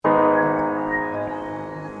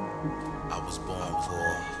was born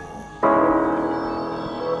poor.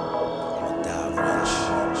 I'ma die rich.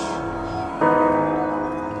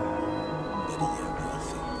 Better yet,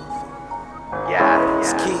 wealthy.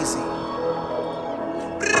 It's Keezy.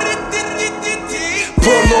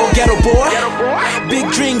 Poor little ghetto boy. Big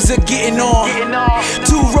dreams are getting on.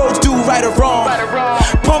 Two roads, do right or wrong.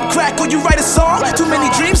 Pump crack when you write a song. Too many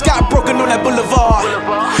dreams got broken on that boulevard.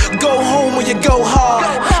 Go home when you go hard.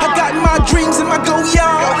 I got my dreams in my go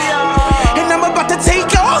yard, and I'm about to take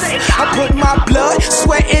off. I put my blood,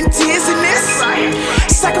 sweat, and tears in this.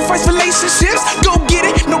 Sacrifice relationships, go get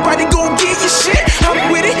it. Nobody gon' get your shit.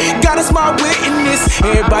 I'm with it, God is my witness.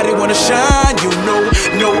 Everybody wanna shine, you know.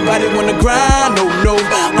 Nobody wanna grind, no.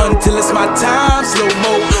 Until it's my time, slow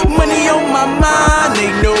mo. Money on my mind,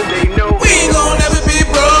 they know. We ain't gon' never be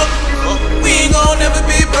broke. We ain't gon' never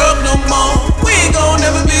be broke no more. We ain't gon'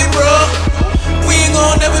 never be broke. We ain't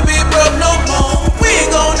gon' never be broke no more. We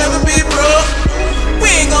ain't gon' never be broke. We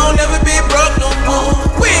ain't gon' never be broke no more.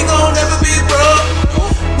 We ain't gon' never be broke.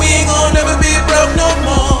 We ain't gon' never be broke no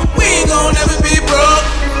more. We ain't gon' never be broke.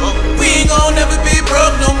 We ain't gon' never be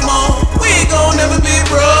broke no more. We ain't gon' never be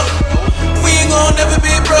broke. We ain't gon' never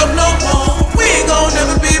be broke no more. We ain't gon'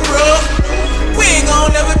 never be broke. We ain't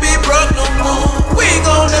gon' never be broke no more. We ain't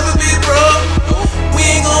gon' never be broke. We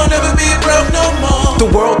ain't gon' never be broke no more. The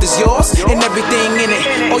world is yours and everything in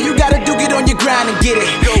it. All you gotta do, get on your grind and get it.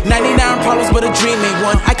 99 problems but a dream ain't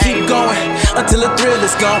one. I keep going until the thrill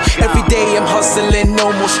is gone. Every day I'm hustling, no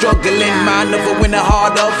more struggling. Mind of a winner,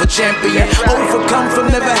 heart of a champion. Overcome from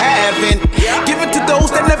never having. Give it to those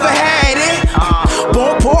that never had it.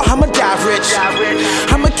 Born poor, I'ma die rich.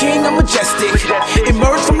 I'm a king, I'm majestic.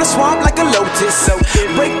 Emerge from the swamp like a lotus.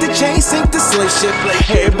 Break the chain, sink the slave ship.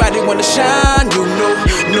 Everybody wanna shine, you know.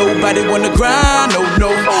 Nobody wanna grind,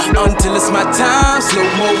 no. Until it's my time, slow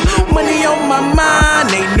mo. Money on my mind.